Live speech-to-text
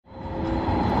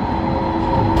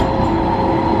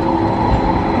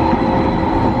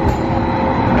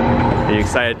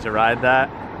excited to ride that?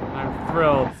 I'm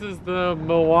thrilled. This is the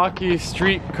Milwaukee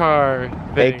Streetcar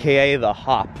thing. AKA the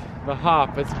Hop. The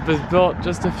Hop. It was built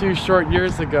just a few short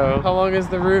years ago. How long is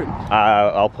the route?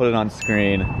 I'll put it on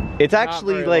screen. It's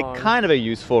actually like long. kind of a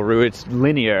useful route. It's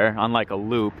linear on like a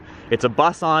loop. It's a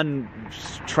bus on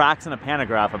tracks and a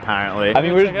pantograph apparently. I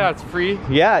mean, check it out, it's free.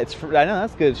 Yeah, it's free. I know,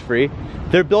 that's good, it's free.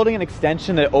 They're building an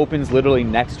extension that opens literally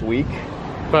next week.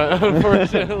 But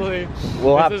unfortunately,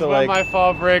 we'll have this to is like, when my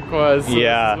fall break was, so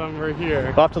yeah. this is when we're here.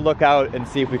 We'll have to look out and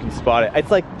see if we can spot it.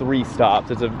 It's like 3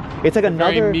 stops. It's like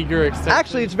another very meager extension.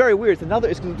 Actually, it's very weird.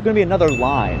 It's going to be another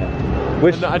line.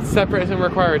 Which it's separate, doesn't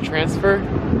require a transfer?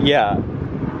 Yeah.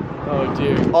 Oh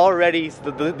dear. Already,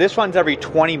 this runs every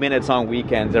 20 minutes on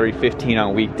weekends, every 15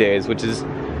 on weekdays, which is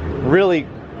really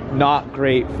not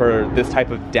great for this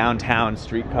type of downtown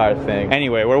streetcar thing.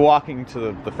 Anyway, we're walking to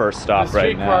the first stop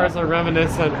right now. The streetcars are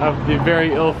reminiscent of the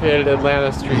very ill-fated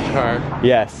Atlanta streetcar.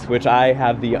 Yes, which I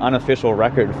have the unofficial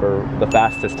record for the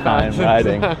fastest time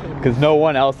riding, because no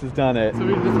one else has done it. So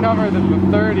we discovered that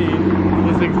the 30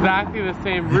 is exactly the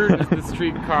same route as the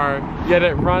streetcar, yet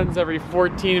it runs every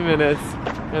 14 minutes,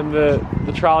 and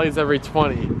the trolley's every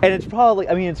 20. And it's probably,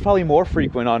 I mean, it's probably more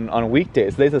frequent on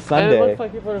weekdays. Today's a Sunday. And it looks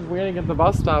like people are just waiting at the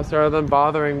bus stops rather than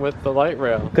bothering with the light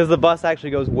rail. Because the bus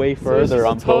actually goes way further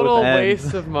on both ends. It's a total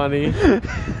waste of money.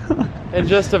 And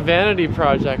just a vanity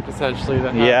project, essentially,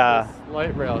 to have this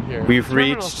light rail here. We've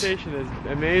reached... The station is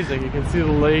amazing. You can see the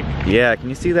lake. Yeah, can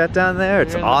you see that down there?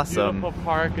 It's awesome. Beautiful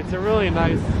park. It's a really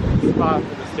nice spot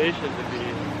for the station to be.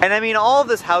 And I mean, all of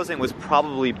this housing was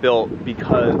probably built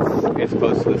because it's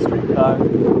close to the streetcar,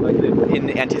 like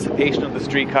in anticipation of the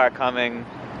streetcar coming.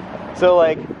 So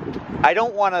like, I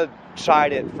don't want to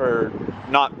chide it for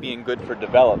not being good for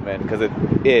development, because it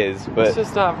is, but it's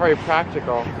just not very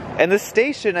practical. And the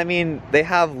station, I mean, they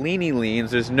have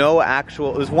leany-leans. There's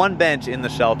one bench in the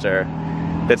shelter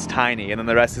that's tiny, and then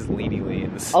the rest is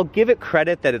leany-leans. I'll give it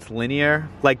credit that it's linear.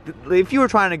 Like, if you were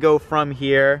trying to go from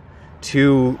here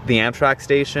to the Amtrak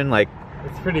station, like,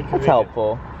 it's pretty convenient. It's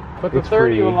helpful. But the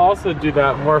 30 will also do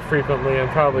that more frequently and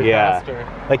probably faster.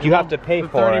 Like, you have to pay for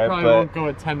it. The 30 probably won't go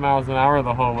at 10 miles an hour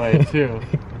the whole way, too.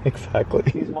 Exactly.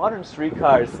 These modern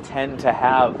streetcars tend to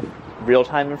have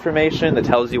real-time information that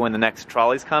tells you when the next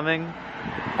trolley's coming.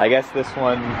 I guess this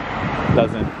one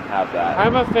doesn't have that.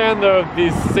 I'm a fan, though, of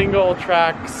these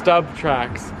single-track stub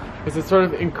tracks, because it sort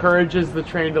of encourages the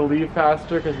train to leave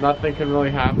faster, because nothing can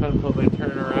really happen until they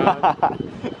turn around.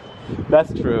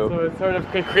 That's true. So it sort of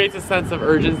creates a sense of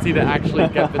urgency to actually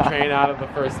get the train out of the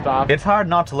first stop. It's hard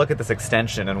not to look at this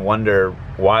extension and wonder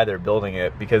why they're building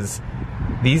it, because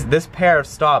this pair of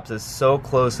stops is so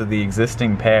close to the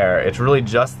existing pair. It's really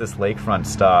just this lakefront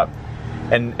stop.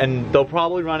 And they'll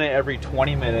probably run it every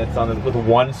 20 minutes with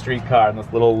one streetcar in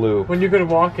this little loop. When you could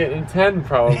walk it in 10,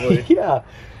 probably. Yeah.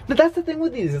 But that's the thing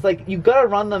with these, it's like, you've got to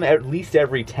run them at least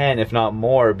every 10, if not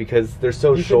more, because they're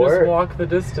so short. You can just walk the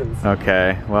distance.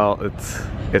 Okay, well,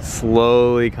 it's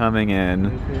slowly coming in.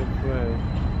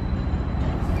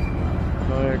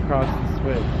 Going across the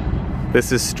switch.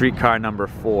 This is streetcar number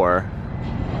 4.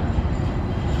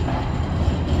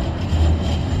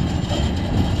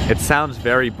 It sounds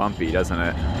very bumpy, doesn't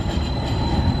it? It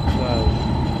does.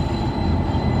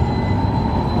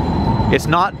 It's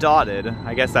not dotted.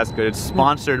 I guess that's good. It's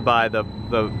sponsored by the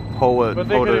Poa. But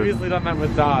they could have easily done that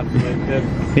with dots.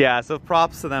 Yeah, so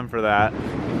props to them for that.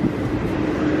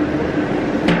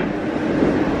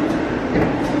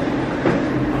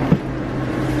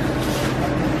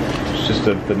 It's just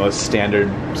the most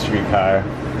standard streetcar.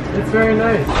 It's very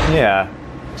nice. Yeah.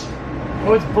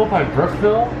 Oh, it's built by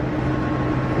Brookville?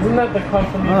 Isn't that the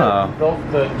company that built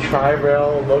the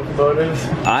Tri-Rail locomotives?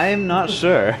 I'm not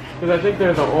sure. Because I think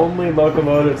they're the only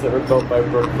locomotives that were built by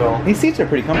Brookville. These seats are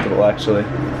pretty comfortable, actually.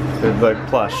 They're like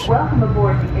plush. Welcome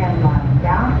aboard the line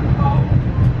down.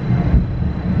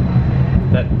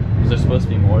 Is there supposed to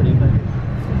be more, do you think?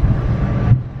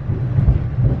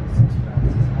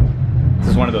 This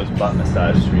is one of those butt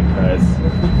massage streetcars.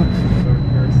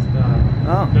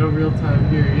 Oh. No real time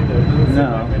here either.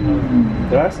 No.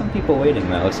 There are some people waiting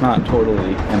though. It's not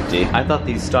totally empty. I thought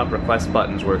these stop request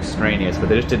buttons were extraneous, but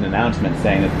they just did an announcement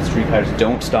saying that the streetcars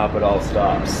don't stop at all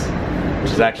stops,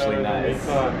 which is actually nice.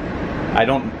 I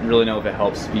don't really know if it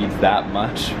helps speeds that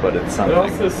much, but it's something. It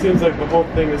also seems like the whole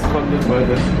thing is funded by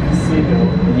this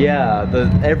casino. Yeah,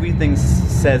 everything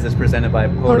says it's presented by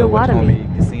Potawatomi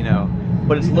Casino,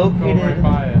 but it's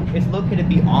located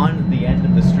beyond the end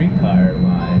of the streetcar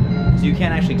line. So you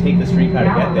can't actually take the streetcar to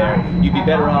get there. You'd be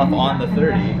better off on the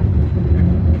 30.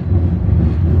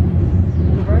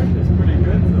 The ride is pretty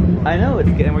good though. I know,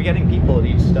 and we're getting people at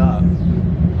each stop.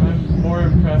 I'm more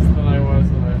impressed than I was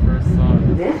when I first never saw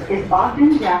it. This is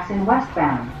Ogden Jackson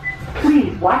westbound.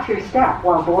 Please watch your step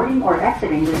while boarding or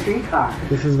exiting the streetcar.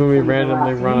 This is when we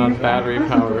randomly run on battery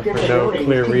power for no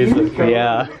clear reason.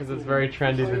 Yeah. Because it's very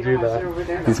trendy to do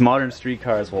that. These modern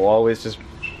streetcars will always just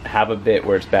have a bit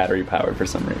where it's battery powered for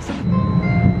some reason.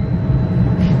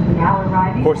 Now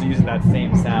arriving. Of course, it uses that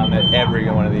same sound that every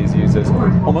one of these uses.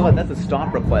 Oh my god, that's a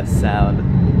stop request sound.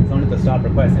 Someone hit the stop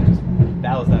request and just,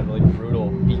 that was that really brutal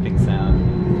beeping sound.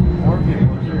 More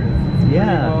people here.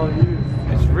 Yeah. Well used.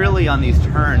 It's really on these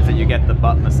turns that you get the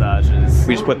butt massages.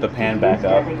 We just put the pan back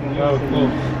up, Oh, cool.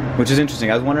 which is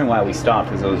interesting. I was wondering why we stopped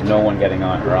because there was no one getting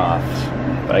on or off.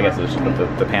 But I guess it was just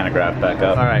put the pantograph back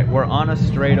up. All right, we're on a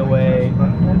straightaway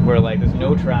where like there's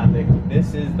no traffic.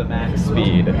 This is the max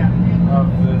speed. Of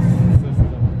this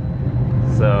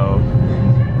system.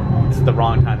 So this is the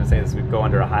wrong time to say this. We'd go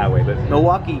under a highway, but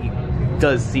Milwaukee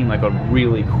does seem like a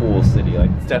really cool city. Like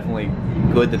it's definitely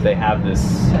good that they have this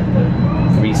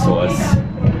resource.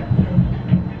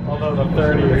 Although the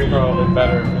 30 is probably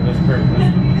better for this purpose.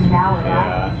 Now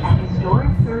arriving at historic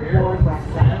third floor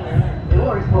westbound.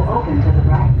 Doors will open to the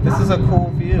right. This is a cool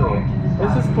view.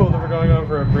 This is cool that we're going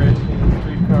over a bridge in the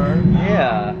streetcar.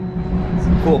 Yeah.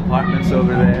 Some cool apartments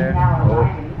over there. Now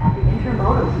arriving at the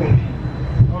intermodal station.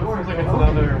 Oh, it seems like it's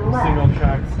another single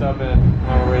track stub in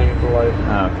while we're waiting at the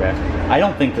light. Okay. I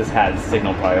don't think this has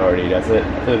signal priority, does it?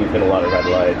 I feel like we've hit a lot of red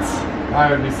lights. I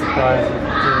would be surprised if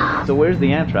it did. So where's the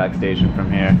Amtrak station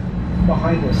from here?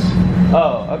 Behind us.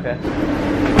 Oh, okay.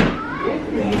 This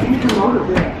is the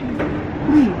intermodal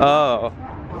station. Oh.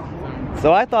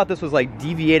 So I thought this was like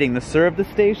deviating the serve the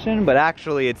station, but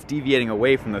actually it's deviating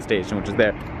away from the station, which is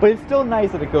there. But it's still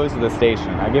nice that it goes to the station.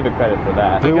 I give it credit for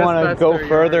that. Do we guess want to that's go their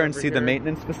further yard and over see the here.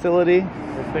 maintenance facility?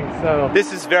 I think so.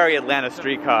 This is very Atlanta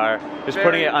streetcar. Just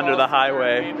putting it under the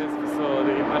highway. Maintenance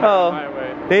facility under Oh. the highway.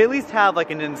 They at least have like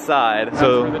an inside. That's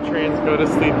So where the trains go to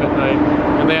sleep at night,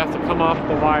 and they have to come off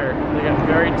the wire. They get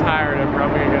very tired of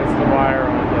rubbing against the wire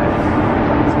all day.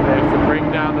 So they have to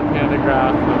bring down the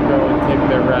pantograph and go and take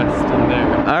their rest in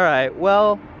there. all right,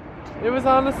 well, It was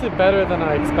honestly better than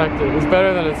I expected. It was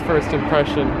better than its first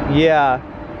impression. yeah.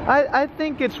 I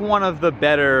think it's one of the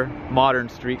better modern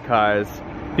streetcars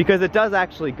because it does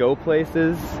actually go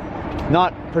places,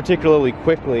 not particularly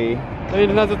quickly. I mean,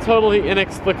 it has a totally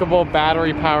inexplicable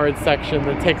battery-powered section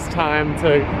that takes time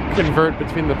to convert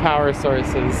between the power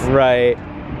sources. Right.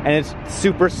 And it's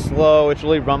super slow, it's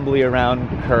really rumbly around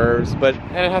curves, but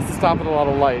And it has to stop at a lot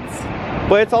of lights.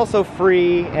 it's also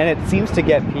free and it seems to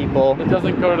get people. It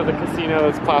doesn't go to the casino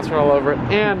that's plastered all over it.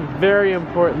 And very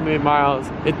importantly, Miles,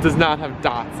 it does not have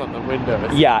dots on the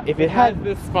windows. Yeah, if it has had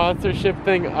this sponsorship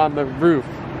thing on the roof.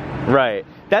 right.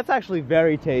 That's actually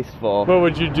very tasteful. What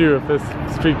would you do if this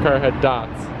streetcar had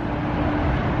dots?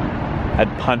 I'd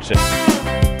punch it.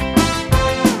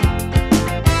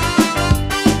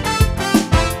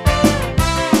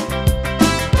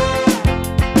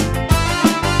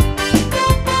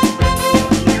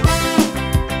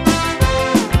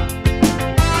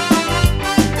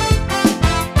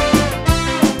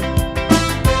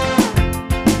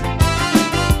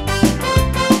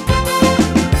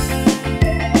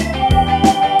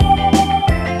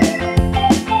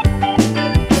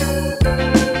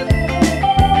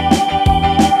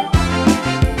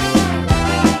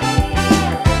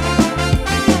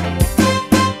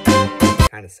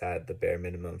 Sad the bare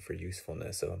minimum for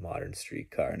usefulness of a modern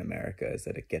streetcar in America is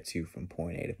that it gets you from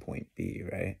point A to point B,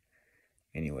 right?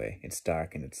 Anyway, it's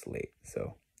dark and it's late,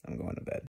 so I'm going to bed.